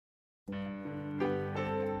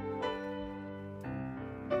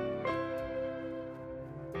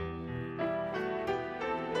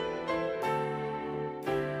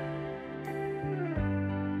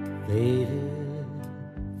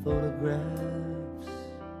photographs,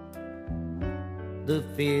 the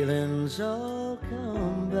feelings all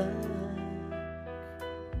come back.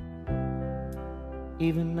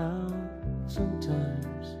 Even now,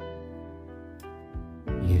 sometimes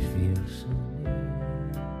you feel so near.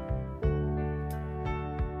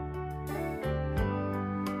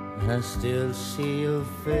 I still see your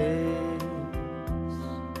face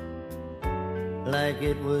like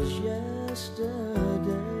it was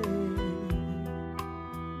yesterday.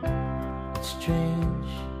 It's strange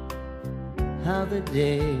how the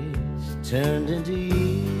days turned into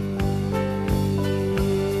years.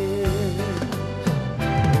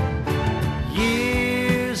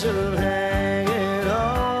 Years of hanging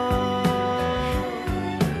on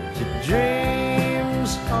to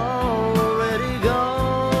dreams already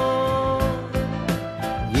gone.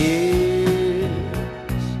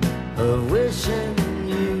 Years of wishing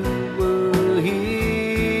you were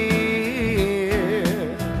here.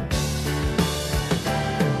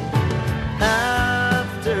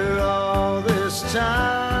 After all this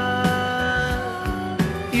time,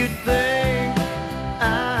 you'd think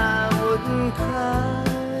I wouldn't cry.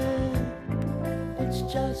 It's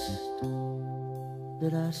just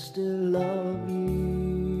that I still love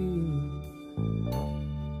you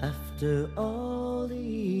after all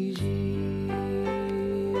these years.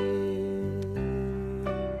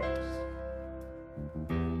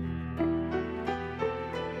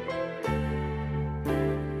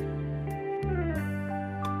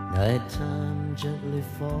 Nighttime gently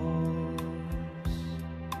falls,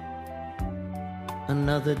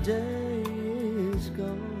 another day is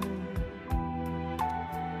gone.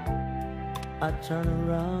 I turn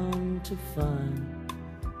around to find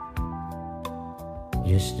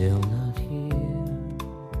you're still not here.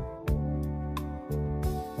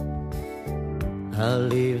 I'll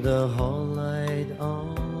leave the hall light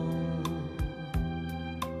on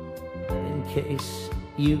in case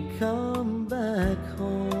you come back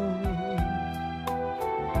home.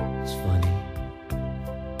 It's funny,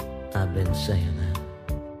 I've been saying that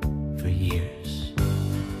for years.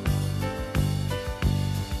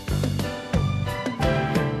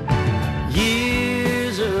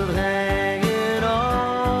 Years of hanging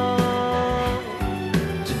on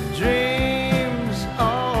to dreams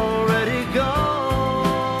already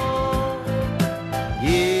gone.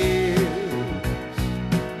 Years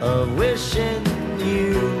of wishing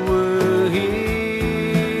you were here.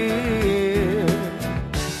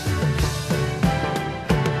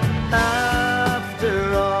 After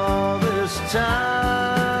all this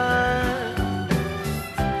time,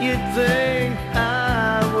 you'd think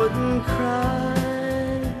I wouldn't cry.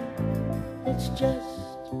 It's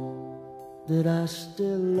just that I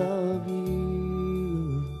still love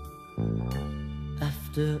you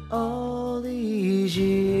after all these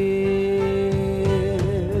years.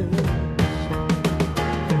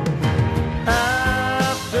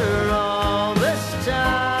 After all this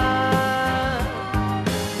time,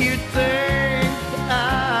 you'd think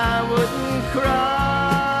I wouldn't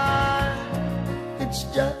cry. It's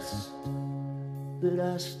just that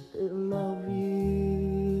I still love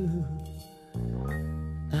you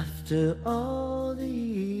after all